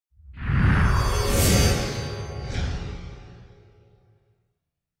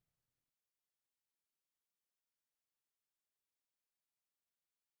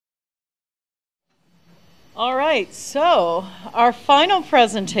All right, so our final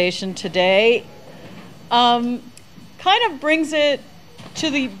presentation today kind of brings it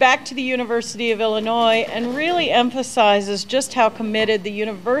back to the University of Illinois and really emphasizes just how committed the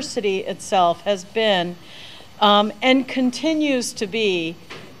university itself has been and continues to be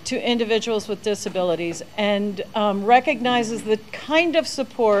to individuals with disabilities, and recognizes the kind of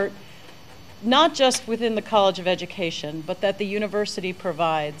support not just within the College of Education, but that the university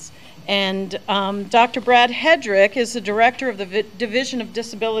provides. And Dr. Brad Hedrick is the director of the Division of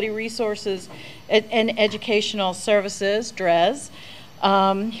Disability Resources and Educational Services, DRES,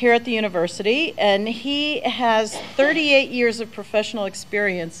 here at the university. And he has 38 years of professional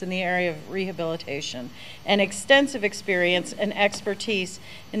experience in the area of rehabilitation and extensive experience and expertise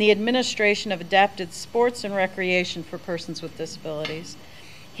in the administration of adapted sports and recreation for persons with disabilities.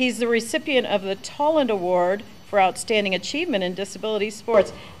 He's the recipient of the Toland Award for Outstanding Achievement in Disability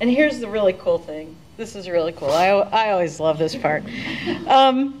Sports. And here's the really cool thing. This is really cool. I always love this part.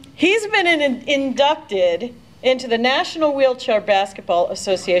 He's been inducted into the National Wheelchair Basketball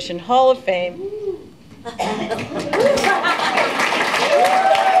Association Hall of Fame. For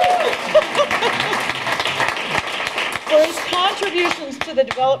his contributions to the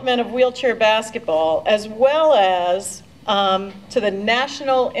development of wheelchair basketball, as well as to the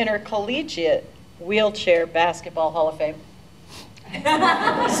National Intercollegiate Wheelchair Basketball Hall of Fame.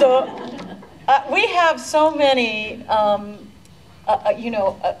 So we have so many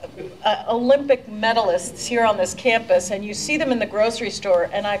Olympic medalists here on this campus, and you see them in the grocery store,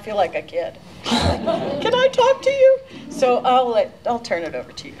 and I feel like a kid. Can I talk to you? So I'll turn it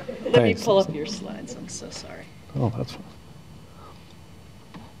over to you. Let me pull up your slides. I'm so sorry. Oh, that's fine.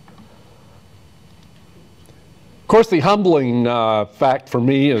 Of course, the humbling fact for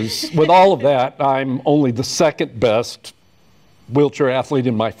me is, with all of that, I'm only the second best wheelchair athlete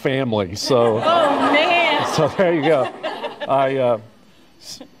in my family. So, oh man! So there you go.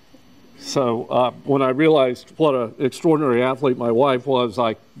 When I realized what an extraordinary athlete my wife was,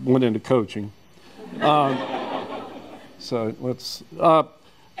 I went into coaching.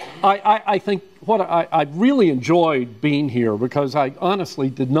 I think I really enjoyed being here because I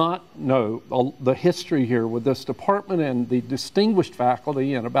honestly did not know the history here with this department and the distinguished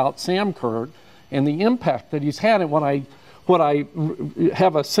faculty and about Sam Kurt and the impact that he's had. And what I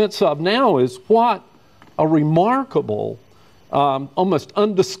have a sense of now is what a remarkable, almost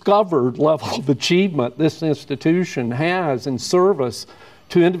undiscovered level of achievement this institution has in service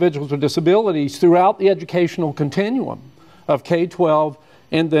to individuals with disabilities throughout the educational continuum of K-12.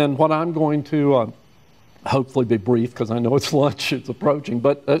 And then what I'm going to hopefully be brief because I know it's lunch, it's approaching,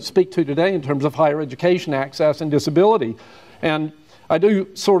 but speak to today in terms of higher education access and disability. And I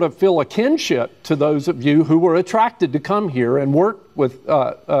do sort of feel a kinship to those of you who were attracted to come here and work with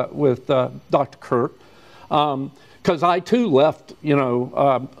Dr. Kirk, because I too left,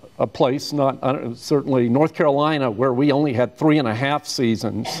 a place, certainly North Carolina, where we only had 3.5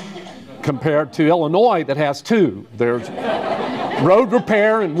 seasons compared to Illinois that has 2. There's road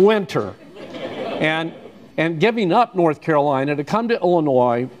repair and winter. And giving up North Carolina to come to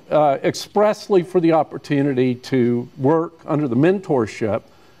Illinois expressly for the opportunity to work under the mentorship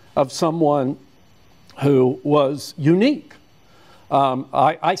of someone who was unique.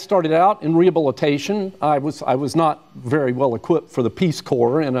 I started out in rehabilitation. I was not very well equipped for the Peace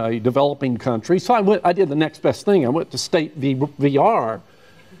Corps in a developing country, so I did the next best thing. I went to state VR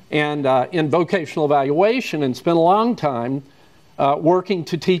and in vocational evaluation, and spent a long time working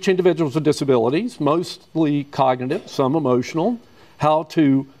to teach individuals with disabilities, mostly cognitive, some emotional, how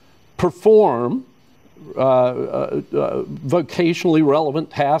to perform vocationally relevant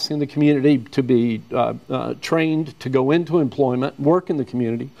tasks in the community, to be trained to go into employment, work in the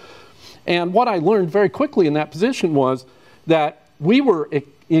community. And what I learned very quickly in that position was that we were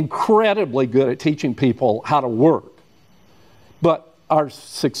incredibly good at teaching people how to work, but our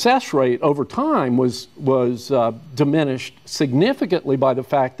success rate over time was diminished significantly by the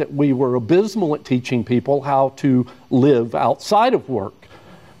fact that we were abysmal at teaching people how to live outside of work.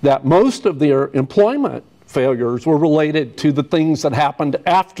 That most of their employment failures were related to the things that happened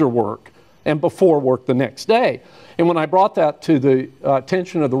after work and before work the next day. And when I brought that to the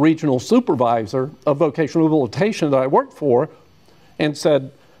attention of the regional supervisor of vocational rehabilitation that I worked for, and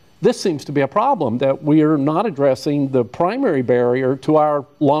said, this seems to be a problem, that we are not addressing the primary barrier to our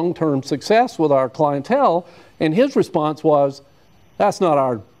long-term success with our clientele. And his response was, that's not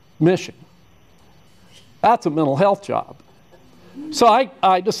our mission. That's a mental health job. So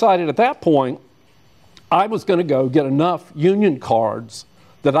I decided at that point I was going to go get enough union cards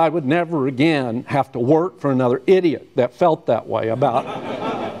that I would never again have to work for another idiot that felt that way about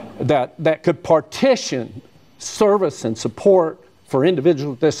that could partition service and support for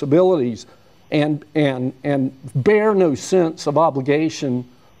individuals with disabilities and bear no sense of obligation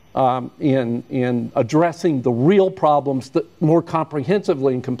in addressing the real problems that more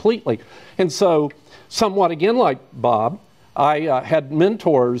comprehensively and completely. And so, somewhat again like Bob, I had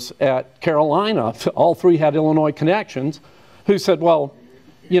mentors at Carolina, all three had Illinois connections, who said, well,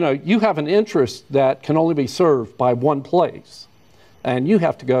 you know, you have an interest that can only be served by one place, and you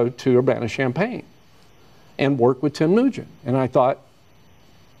have to go to Urbana-Champaign and work with Tim Nugent. And I thought,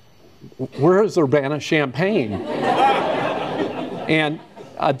 where is Urbana-Champaign? And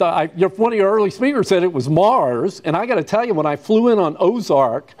one of your early speakers said it was Mars, and I got to tell you, when I flew in on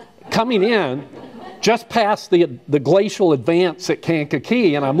Ozark, coming in, just past the glacial advance at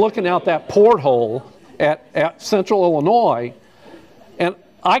Kankakee, and I'm looking out that porthole at Central Illinois, and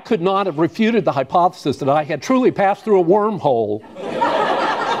I could not have refuted the hypothesis that I had truly passed through a wormhole.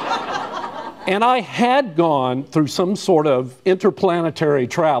 And I had gone through some sort of interplanetary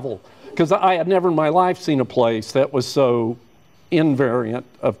travel, because I had never in my life seen a place that was so invariant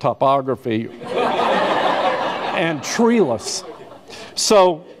of topography and treeless.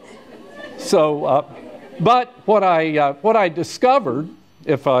 But what I discovered,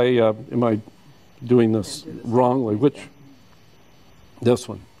 if I am I doing this wrongly? This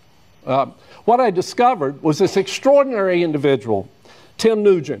one. What I discovered was this extraordinary individual, Tim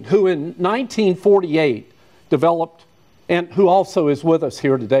Nugent, who in 1948 developed, and who also is with us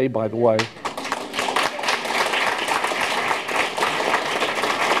here today, by the way.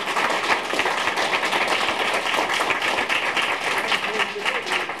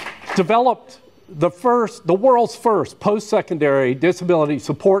 Developed the world's first post-secondary disability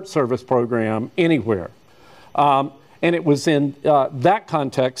support service program anywhere. And it was in that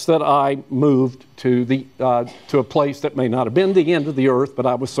context that I moved to a place that may not have been the end of the earth, but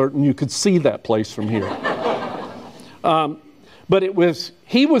I was certain you could see that place from here. But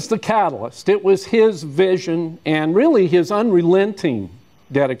he was the catalyst. It was his vision and really his unrelenting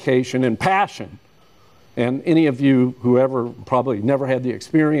dedication and passion. And any of you who ever probably never had the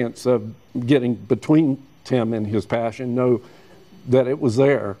experience of getting between Tim and his passion know that it was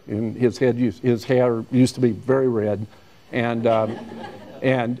there. And his hair used to be very red, and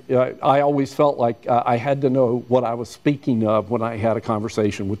I always felt like I had to know what I was speaking of when I had a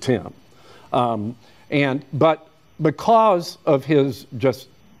conversation with Tim. But because of his just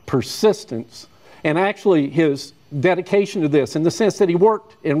persistence and actually his dedication to this, in the sense that he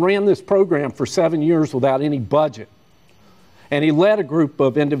worked and ran this program for 7 years without any budget. And he led a group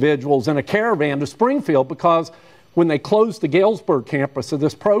of individuals in a caravan to Springfield, because when they closed the Galesburg campus of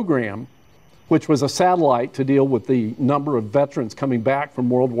this program, which was a satellite to deal with the number of veterans coming back from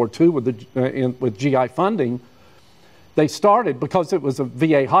World War II with GI funding, they started, because it was a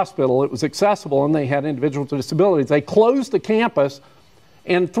VA hospital, it was accessible, and they had individuals with disabilities. They closed the campus,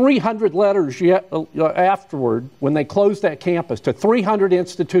 and 300 letters afterward, when they closed that campus, to 300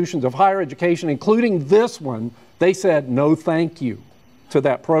 institutions of higher education, including this one, they said no thank you to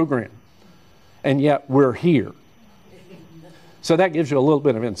that program. And yet we're here. So that gives you a little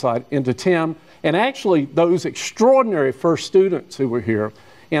bit of insight into Tim, and actually those extraordinary first students who were here,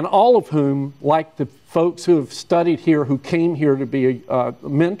 and all of whom, like the folks who have studied here, who came here to be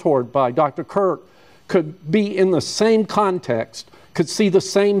mentored by Dr. Kirk, could be in the same context, could see the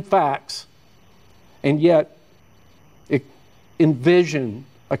same facts, and yet envision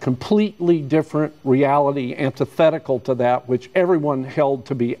a completely different reality antithetical to that which everyone held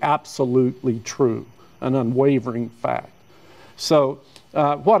to be absolutely true, an unwavering fact. So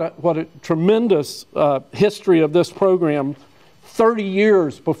what a tremendous history of this program, 30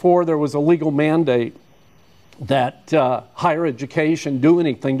 years before there was a legal mandate that higher education do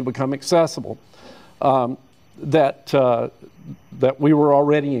anything to become accessible. That we were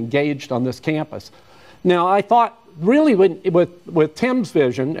already engaged on this campus. Now, I thought really with Tim's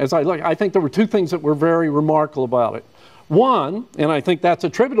vision, as I think there were two things that were very remarkable about it. One, and I think that's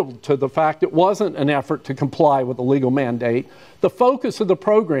attributable to the fact it wasn't an effort to comply with the legal mandate, the focus of the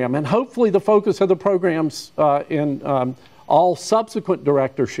program, and hopefully the focus of the programs in all subsequent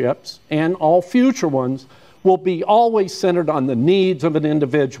directorships and all future ones, will be always centered on the needs of an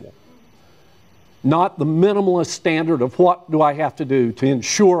individual. Not the minimalist standard of what do I have to do to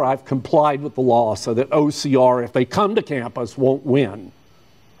ensure I've complied with the law so that OCR, if they come to campus, won't win.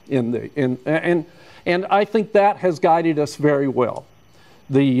 And I think that has guided us very well.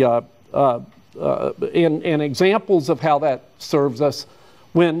 And examples of how that serves us,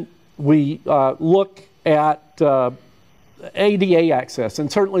 when we look at ADA access,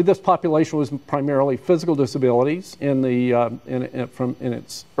 and certainly this population was primarily physical disabilities in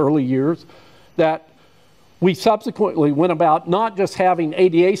its early years, that we subsequently went about not just having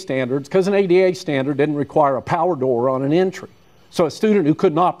ADA standards, because an ADA standard didn't require a power door on an entry. So a student who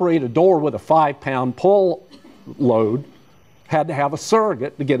couldn't operate a door with a 5-pound pull load had to have a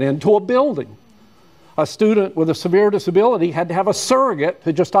surrogate to get into a building. A student with a severe disability had to have a surrogate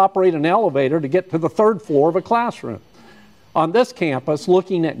to just operate an elevator to get to the 3rd floor of a classroom. On this campus,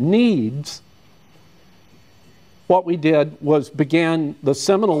 looking at needs, what we did was began the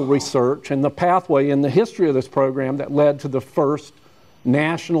seminal research and the pathway in the history of this program that led to the first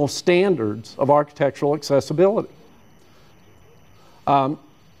national standards of architectural accessibility.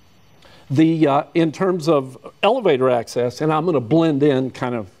 In terms of elevator access, and I'm going to blend in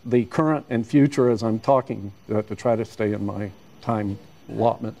kind of the current and future as I'm talking to try to stay in my time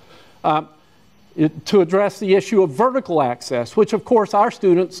allotment. To address the issue of vertical access, which of course our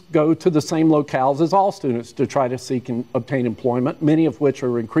students go to the same locales as all students to try to seek and obtain employment, many of which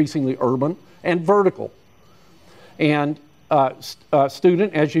are increasingly urban and vertical. And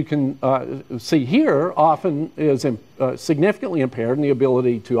student, as you can see here, often is significantly impaired in the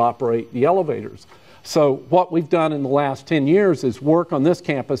ability to operate the elevators. So what we've done in the last 10 years is work on this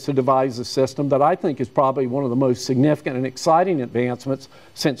campus to devise a system that I think is probably one of the most significant and exciting advancements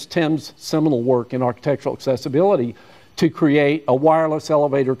since Tim's seminal work in architectural accessibility, to create a wireless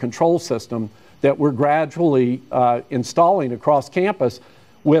elevator control system that we're gradually installing across campus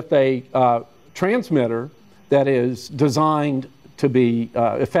with a transmitter that is designed to be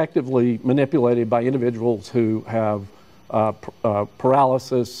effectively manipulated by individuals who have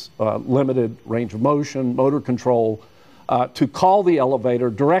paralysis, limited range of motion, motor control, to call the elevator,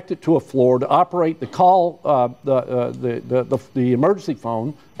 direct it to a floor, to operate the call, the emergency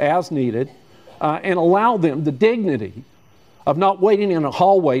phone as needed, and allow them the dignity of not waiting in a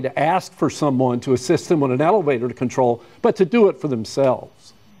hallway to ask for someone to assist them on an elevator to control, but to do it for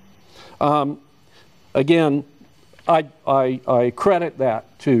themselves. Again, I credit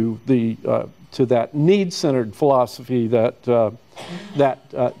that to that need-centered philosophy that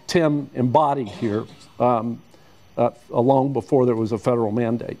Tim embodied here long before there was a federal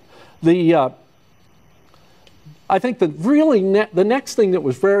mandate. I think that really the next thing that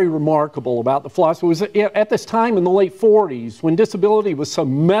was very remarkable about the philosophy was that at this time in the late 40s, when disability was so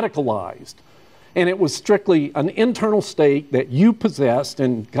medicalized, and it was strictly an internal state that you possessed,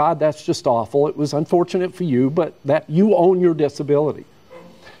 and God, that's just awful. It was unfortunate for you, but that you own your disability.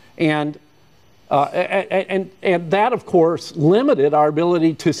 And that, of course, limited our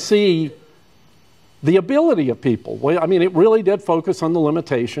ability to see the ability of people. I mean, it really did focus on the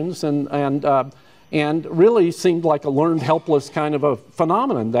limitations and really seemed like a learned helpless kind of a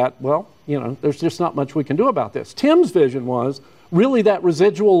phenomenon that, well, you know, there's just not much we can do about this. Tim's vision was really that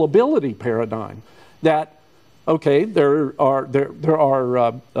residual ability paradigm, that okay, there are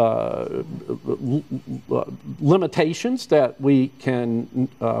limitations that we can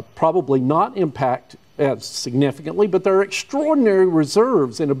probably not impact as significantly, but there are extraordinary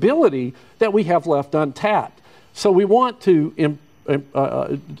reserves and ability that we have left untapped. So we want to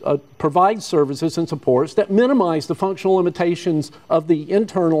provide services and supports that minimize the functional limitations of the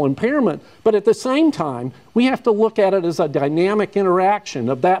internal impairment, but at the same time, we have to look at it as a dynamic interaction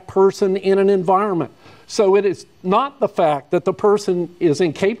of that person in an environment. So it is not the fact that the person is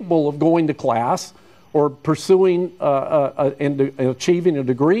incapable of going to class or pursuing and achieving a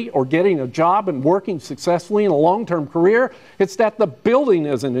degree or getting a job and working successfully in a long-term career. It's that the building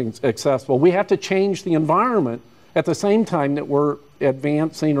isn't accessible. We have to change the environment at the same time that we're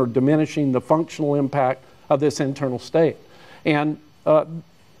advancing or diminishing the functional impact of this internal state. And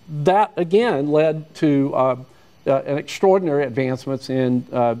that, again, led to an extraordinary advancements in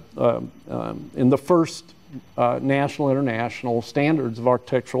the first national international standards of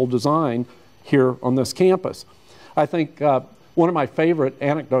architectural design here on this campus. I think one of my favorite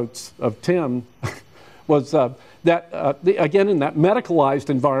anecdotes of Tim was again, in that medicalized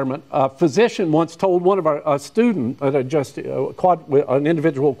environment, a physician once told one of our student that had just an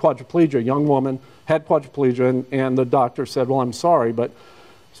individual quadriplegia, a young woman had quadriplegia, and the doctor said, well, I'm sorry, but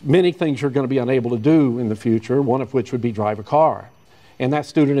many things you're going to be unable to do in the future, one of which would be drive a car. And that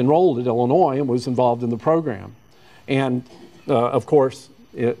student enrolled at Illinois and was involved in the program. And of course,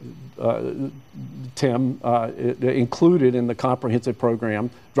 Tim included in the comprehensive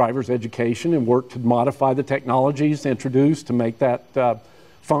program driver's education and worked to modify the technologies introduced to make that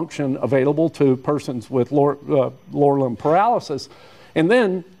function available to persons with lower limb paralysis. And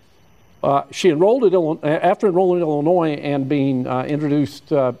then she enrolled at after enrolling in Illinois and being introduced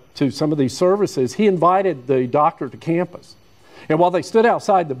to some of these services, he invited the doctor to campus. And while they stood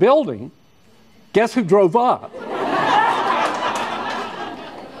outside the building, guess who drove up?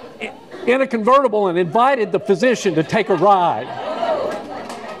 in a convertible and invited the physician to take a ride.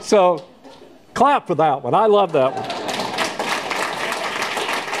 So clap for that one. I love that one.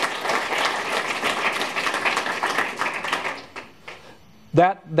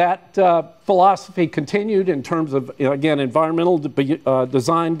 That philosophy continued in terms of, again, environmental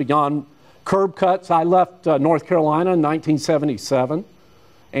design beyond curb cuts. I left North Carolina in 1977,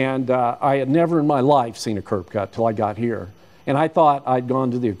 and I had never in my life seen a curb cut till I got here. And I thought I'd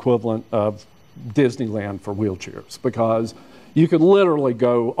gone to the equivalent of Disneyland for wheelchairs, because you could literally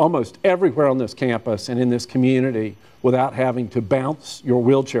go almost everywhere on this campus and in this community without having to bounce your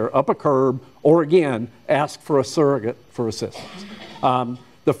wheelchair up a curb or, again, ask for a surrogate for assistance.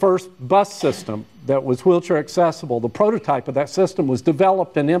 The first bus system that was wheelchair accessible, the prototype of that system was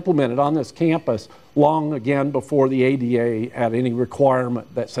developed and implemented on this campus long again before the ADA had any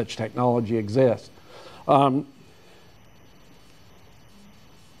requirement that such technology exists.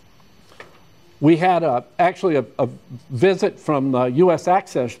 We had actually a visit from the U.S.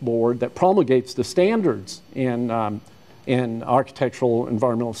 Access Board that promulgates the standards in architectural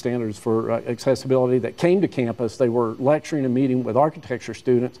environmental standards for accessibility that came to campus. They were lecturing and meeting with architecture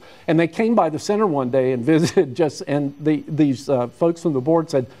students, and they came by the center one day and visited these folks from the board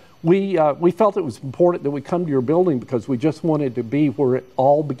said, we felt it was important that we come to your building because we just wanted to be where it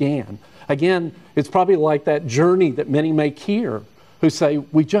all began. Again, it's probably like that journey that many make here, who say,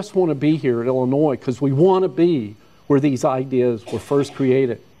 we just want to be here at Illinois because we want to be where these ideas were first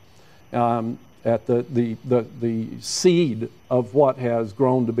created, at the seed of what has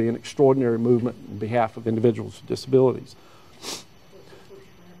grown to be an extraordinary movement on behalf of individuals with disabilities.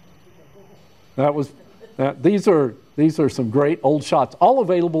 These are some great old shots, all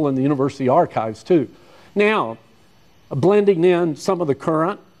available in the university archives too. Now, blending in some of the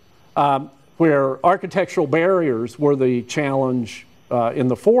current, where architectural barriers were the challenge in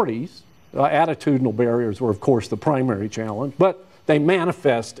the 40s, attitudinal barriers were, of course, the primary challenge, but they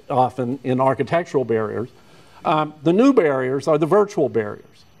manifest often in architectural barriers. The new barriers are the virtual barriers.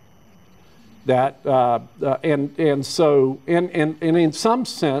 That and in some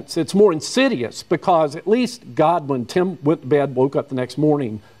sense, it's more insidious because at least God, when Tim went to bed, woke up the next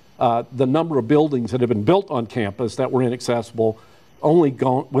morning, the number of buildings that have been built on campus that were inaccessible only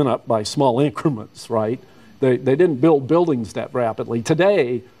went up by small increments, right? They didn't build buildings that rapidly.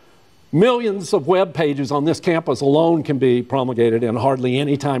 Today, millions of web pages on this campus alone can be promulgated in hardly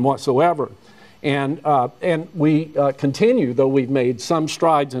any time whatsoever. And we continue, though we've made some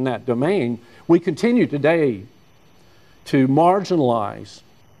strides in that domain, we continue today to marginalize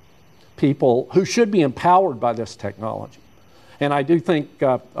people who should be empowered by this technology. And I do think,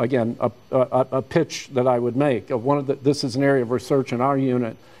 again, a pitch that I would make of this is an area of research in our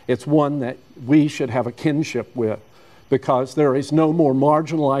unit. It's one that we should have a kinship with, because there is no more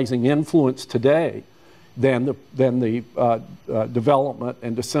marginalizing influence today than the development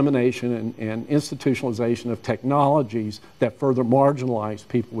and dissemination and institutionalization of technologies that further marginalize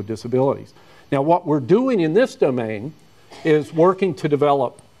people with disabilities. Now, what we're doing in this domain is working to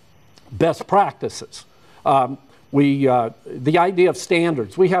develop best practices. The idea of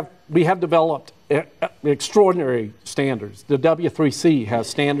standards, we have developed extraordinary standards. The W3C has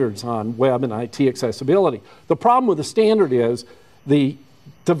standards on web and IT accessibility. The problem with the standard is the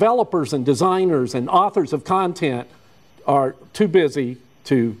developers and designers and authors of content are too busy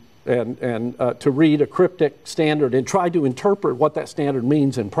to read a cryptic standard and try to interpret what that standard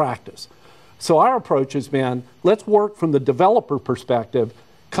means in practice. So our approach has been, let's work from the developer perspective,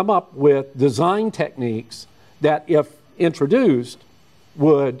 come up with design techniques that, if introduced,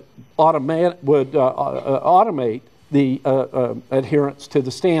 would automate the adherence to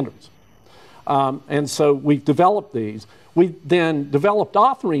the standards. And so we've developed these. We then developed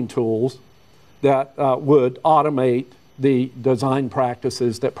authoring tools that would automate the design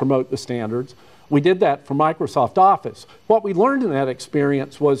practices that promote the standards. We did that for Microsoft Office. What we learned in that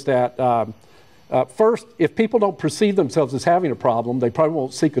experience was that first, if people don't perceive themselves as having a problem, they probably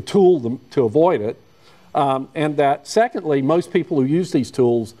won't seek a tool to avoid it. And that secondly, most people who use these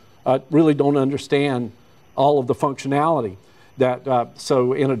tools really don't understand all of the functionality.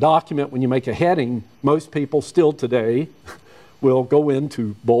 So in a document, when you make a heading, most people still today will go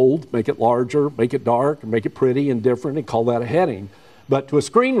into bold, make it larger, make it dark, make it pretty and different, and call that a heading. But to a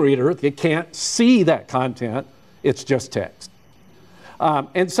screen reader, they can't see that content, it's just text.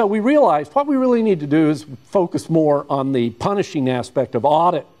 And so we realized what we really need to do is focus more on the punishing aspect of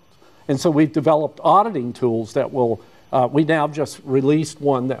audit. And so we've developed auditing tools that will, we now just released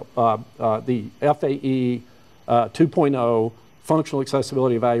one that the FAE 2.0 Functional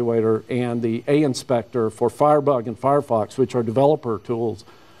Accessibility Evaluator and the A Inspector for Firebug and Firefox, which are developer tools,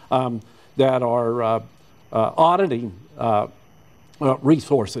 that are auditing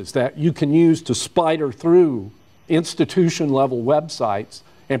resources that you can use to spider through institution-level websites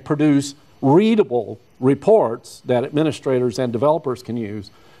and produce readable reports that administrators and developers can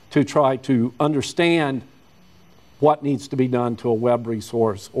use to try to understand what needs to be done to a web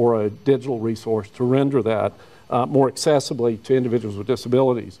resource or a digital resource to render that more accessibly to individuals with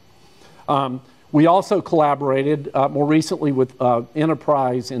disabilities. We also collaborated more recently with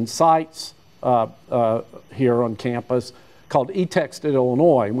Enterprise Insights here on campus called eText at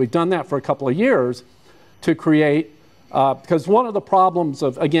Illinois. And we've done that for a couple of years to create, because one of the problems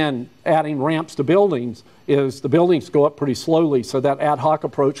of, again, adding ramps to buildings is the buildings go up pretty slowly, so that ad hoc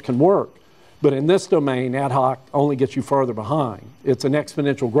approach can work. But in this domain, ad hoc only gets you further behind. It's an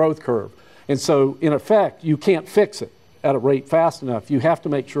exponential growth curve. And so, in effect, you can't fix it at a rate fast enough. You have to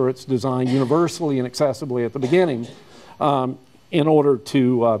make sure it's designed universally and accessibly at the beginning in order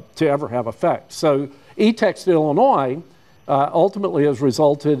to ever have effect. So eText at Illinois ultimately has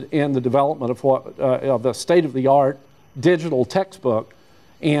resulted in the development of a state-of-the-art digital textbook,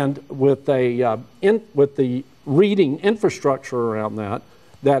 and with the reading infrastructure around that,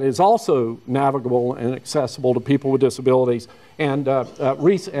 that is also navigable and accessible to people with disabilities. And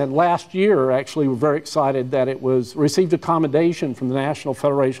last year, actually, we're very excited that it received a commendation from the National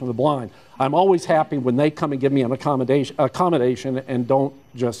Federation of the Blind. I'm always happy when they come and give me an accommodation and don't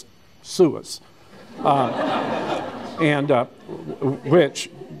just sue us. Which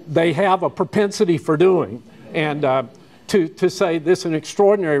they have a propensity for doing. And to say this is an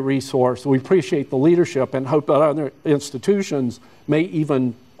extraordinary resource, we appreciate the leadership and hope that other institutions may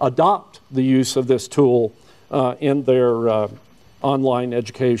even adopt the use of this tool in their online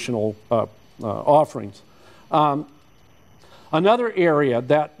educational offerings. Another area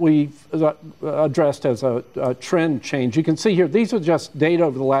that we've addressed as a trend change, you can see here, these are just data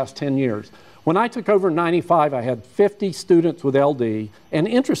over the last 10 years. When I took over in '95, I had 50 students with LD, and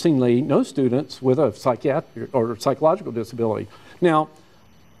interestingly, no students with a psychiatric or psychological disability. Now,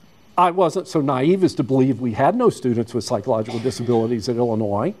 I wasn't so naive as to believe we had no students with psychological disabilities at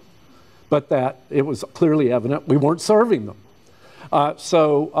Illinois, but that it was clearly evident we weren't serving them.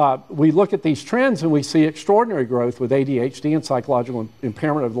 So we look at these trends and we see extraordinary growth with ADHD and psychological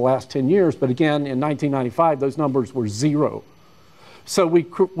impairment over the last 10 years, but again, in 1995, those numbers were 0. So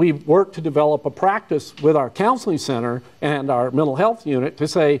we worked to develop a practice with our counseling center and our mental health unit to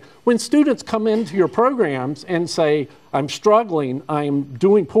say, when students come into your programs and say, I'm struggling, I'm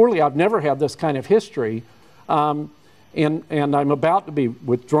doing poorly, I've never had this kind of history, and I'm about to be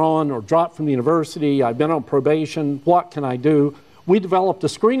withdrawn or dropped from the university, I've been on probation, what can I do? We developed a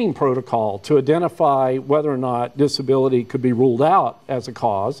screening protocol to identify whether or not disability could be ruled out as a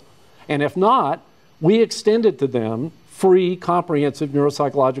cause, and if not, we extended to them free comprehensive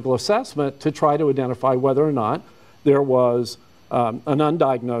neuropsychological assessment to try to identify whether or not there was an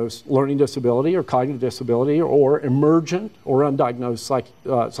undiagnosed learning disability or cognitive disability or emergent or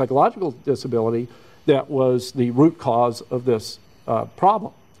undiagnosed psychological disability that was the root cause of this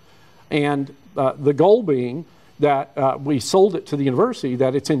problem. And the goal being that we sold it to the university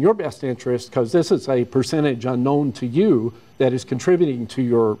that it's in your best interest, because this is a percentage unknown to you that is contributing to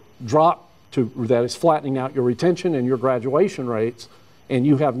your drop, that is flattening out your retention and your graduation rates, and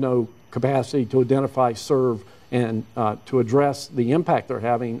you have no capacity to identify, serve, and to address the impact they're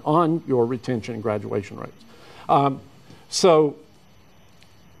having on your retention and graduation rates. So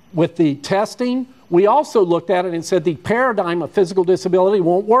with the testing, we also looked at it and said the paradigm of physical disability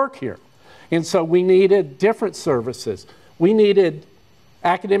won't work here. And so we needed different services. We needed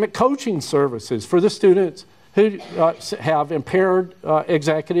academic coaching services for the students who have impaired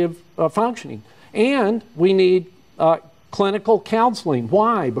executive functioning. And we need clinical counseling.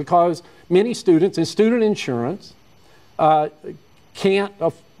 Why? Because many students in student insurance can't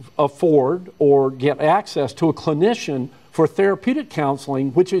afford or get access to a clinician for therapeutic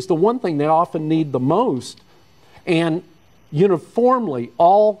counseling, which is the one thing they often need the most. And uniformly,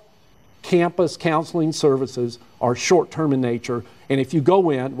 all campus counseling services are short-term in nature, and if you go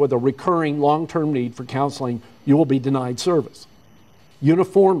in with a recurring long-term need for counseling, you will be denied service,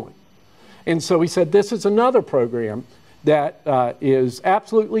 uniformly. And so we said this is another program that is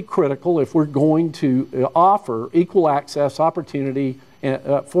absolutely critical if we're going to offer equal access opportunity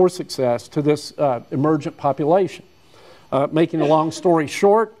for success to this emergent population. Making a long story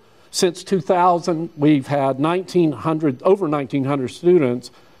short, since 2000, we've had over 1,900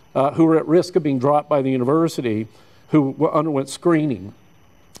 students who are at risk of being dropped by the university who underwent screening.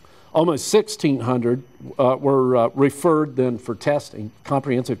 Almost 1,600 were referred then for testing,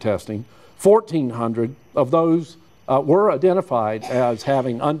 comprehensive testing. 1,400 of those were identified as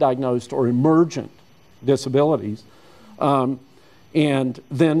having undiagnosed or emergent disabilities, and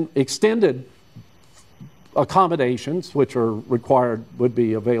then extended accommodations, which are required, would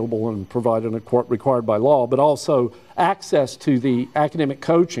be available and provided in a court required by law, but also access to the academic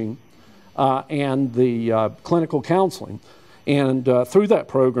coaching and the clinical counseling. And through that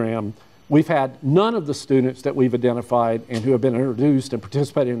program, we've had none of the students that we've identified and who have been introduced and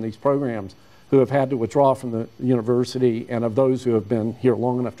participated in these programs who have had to withdraw from the university, and of those who have been here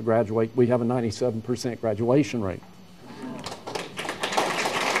long enough to graduate, we have a 97% graduation rate.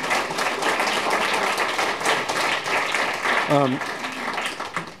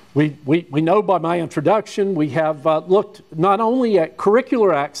 We know by my introduction, we have looked not only at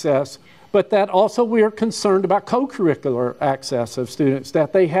curricular access, but that also we are concerned about co-curricular access of students,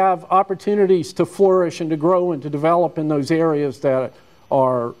 that they have opportunities to flourish and to grow and to develop in those areas that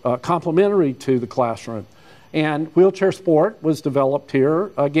are complementary to the classroom. And wheelchair sport was developed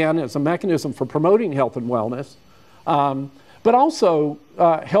here, again, as a mechanism for promoting health and wellness, but also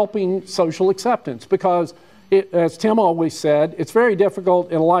helping social acceptance, because as Tim always said, it's very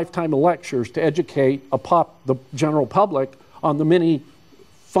difficult in a lifetime of lectures to educate the general public on the many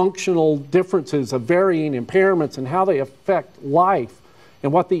functional differences of varying impairments and how they affect life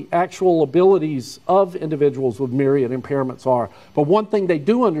and what the actual abilities of individuals with myriad impairments are. But one thing they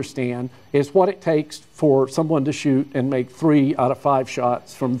do understand is what it takes for someone to shoot and make 3 out of 5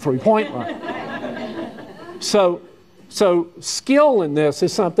 shots from the three-point line. So skill in this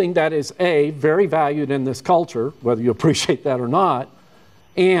is something that is very valued in this culture, whether you appreciate that or not,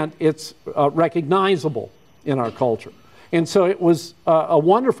 and it's recognizable in our culture. And so it was a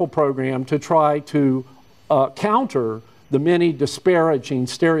wonderful program to try to counter the many disparaging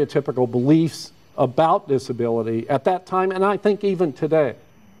stereotypical beliefs about disability at that time, and I think even today.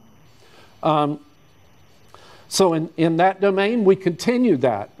 So in that domain, we continued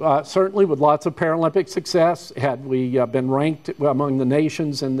that, certainly with lots of Paralympic success. Had we been ranked among the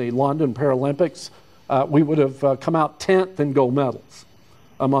nations in the London Paralympics, we would have come out 10th in gold medals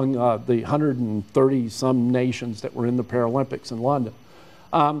among the 130-some nations that were in the Paralympics in London.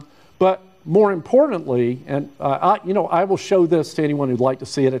 But more importantly, and I will show this to anyone who'd like to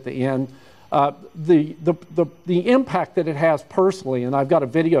see it at the end, the impact that it has personally, and I've got a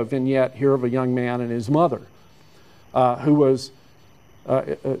video vignette here of a young man and his mother, who was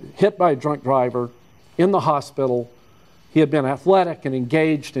hit by a drunk driver in the hospital. He had been athletic and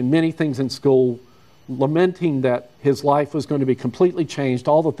engaged in many things in school, lamenting that his life was going to be completely changed.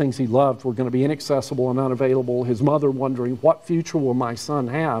 All the things he loved were going to be inaccessible and unavailable. His mother wondering, what future will my son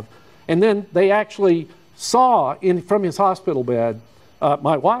have? And then they actually saw from his hospital bed,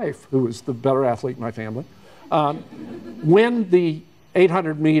 my wife, who was the better athlete in my family, win the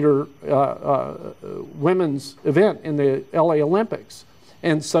 800-meter women's event in the LA Olympics.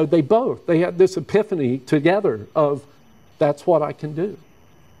 And so they had this epiphany together of, that's what I can do.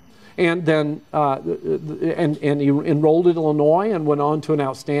 And then and he enrolled at Illinois and went on to an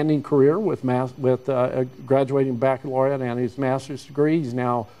outstanding career with graduating baccalaureate and his master's degree. He's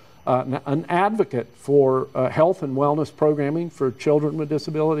now an advocate for health and wellness programming for children with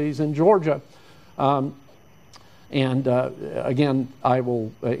disabilities in Georgia. Again, I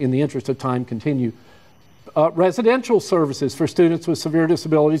will, in the interest of time, continue. Residential services for students with severe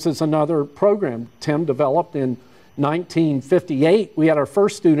disabilities is another program Tim developed in 1958. We had our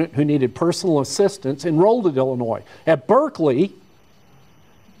first student who needed personal assistance enrolled at Illinois. At Berkeley,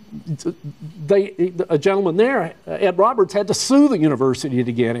 a gentleman there, Ed Roberts, had to sue the university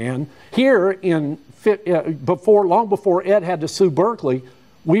to get in. Here, long before Ed had to sue Berkeley,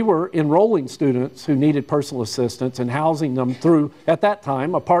 we were enrolling students who needed personal assistance and housing them through, at that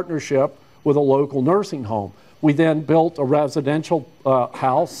time, a partnership with a local nursing home. We then built a residential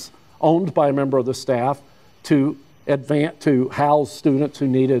house owned by a member of the staff to house students who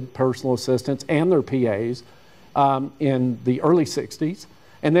needed personal assistance and their PAs in the early 60s.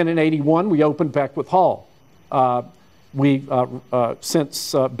 And then in 81, we opened Beckwith Hall.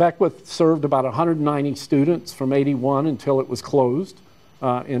 Since Beckwith served about 190 students from 81 until it was closed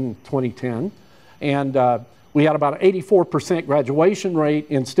in 2010. And we had about an 84% graduation rate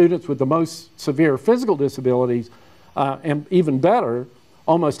in students with the most severe physical disabilities. And even better,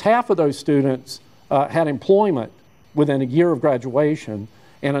 almost half of those students had employment within a year of graduation,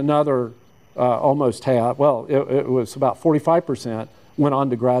 and another almost half, well, it was about 45%, went on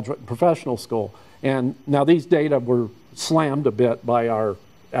to graduate and professional school. And now these data were slammed a bit by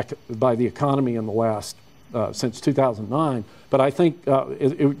the economy in the last, since 2009, but I think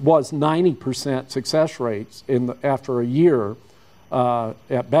it was 90% success rates after a year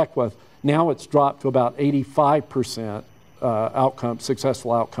at Beckwith. Now it's dropped to about 85%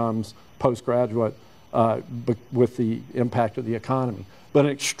 successful outcomes postgraduate with the impact of the economy. But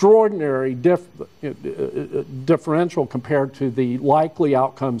an extraordinary differential compared to the likely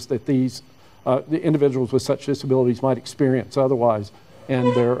outcomes that the individuals with such disabilities might experience otherwise,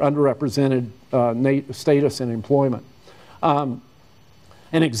 and their underrepresented status in employment. An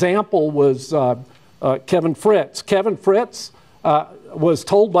example was Kevin Fritz. Kevin Fritz was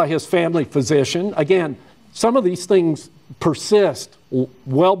told by his family physician, again, some of these things persist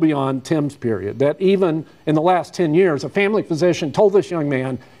well beyond Tim's period, that even in the last 10 years, a family physician told this young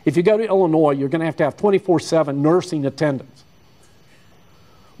man, if you go to Illinois, you're going to have 24/7 nursing attendance.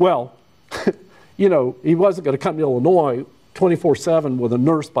 Well, you know, he wasn't going to come to Illinois 24/7 with a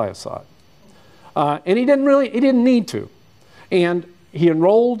nurse by his side. And he didn't need to. And he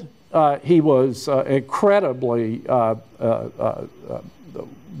enrolled, he was incredibly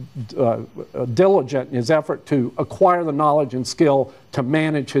diligent in his effort to acquire the knowledge and skill to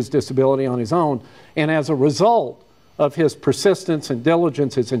manage his disability on his own. And as a result of his persistence and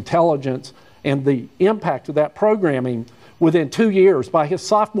diligence, his intelligence, and the impact of that programming, within 2 years, by his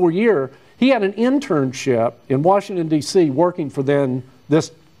sophomore year, he had an internship in Washington, D.C., working for then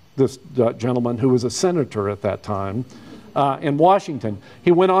this gentleman who was a senator at that time in Washington.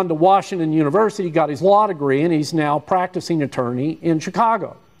 He went on to Washington University, got his law degree, and he's now practicing attorney in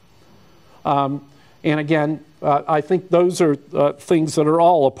Chicago. And again, I think those are things that are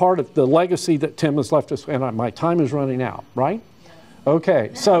all a part of the legacy that Tim has left us. And my time is running out, right? Okay,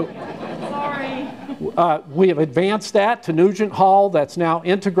 so we have advanced that to Nugent Hall. That's now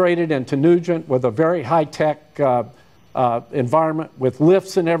integrated into Nugent with a very high-tech environment with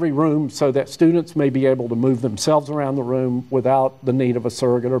lifts in every room so that students may be able to move themselves around the room without the need of a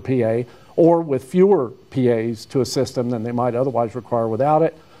surrogate or PA, or with fewer PAs to assist them than they might otherwise require without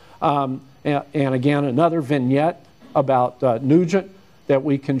it. And again, another vignette about Nugent that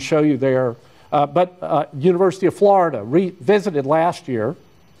we can show you there. But University of Florida visited last year,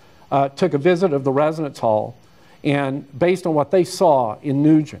 took a visit of the residence hall, and based on what they saw in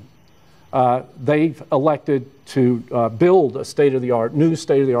Nugent, they've elected to build a new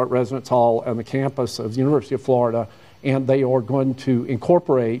state-of-the-art residence hall on the campus of the University of Florida, and they are going to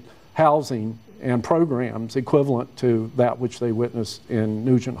incorporate housing and programs equivalent to that which they witnessed in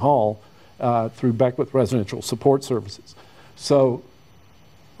Nugent Hall through Beckwith Residential Support Services. So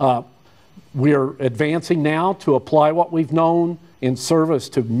we're advancing now to apply what we've known in service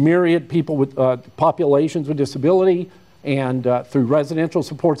to myriad people with populations with disability, and through residential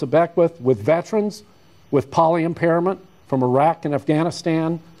supports at Beckwith, with veterans with poly impairment from Iraq and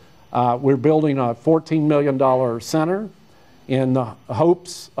Afghanistan. We're building a $14 million center in the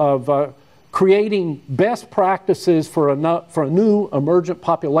hopes of creating best practices for a new emergent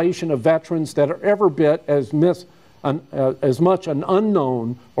population of veterans that are every bit as much an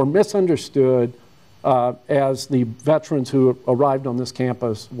unknown or misunderstood as the veterans who arrived on this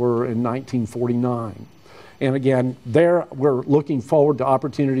campus were in 1949. And again, there we're looking forward to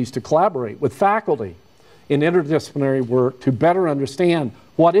opportunities to collaborate with faculty in interdisciplinary work to better understand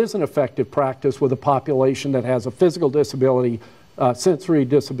what is an effective practice with a population that has a physical disability, sensory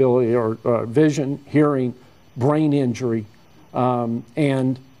disability, or vision, hearing, brain injury,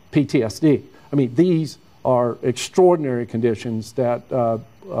 and PTSD. I mean, these are extraordinary conditions that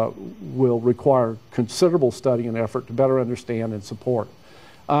will require considerable study and effort to better understand and support.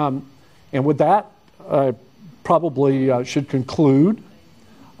 And with that, I probably should conclude.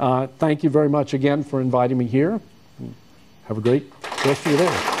 Thank you very much again for inviting me here. Have a great rest of your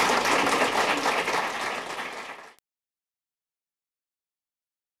day.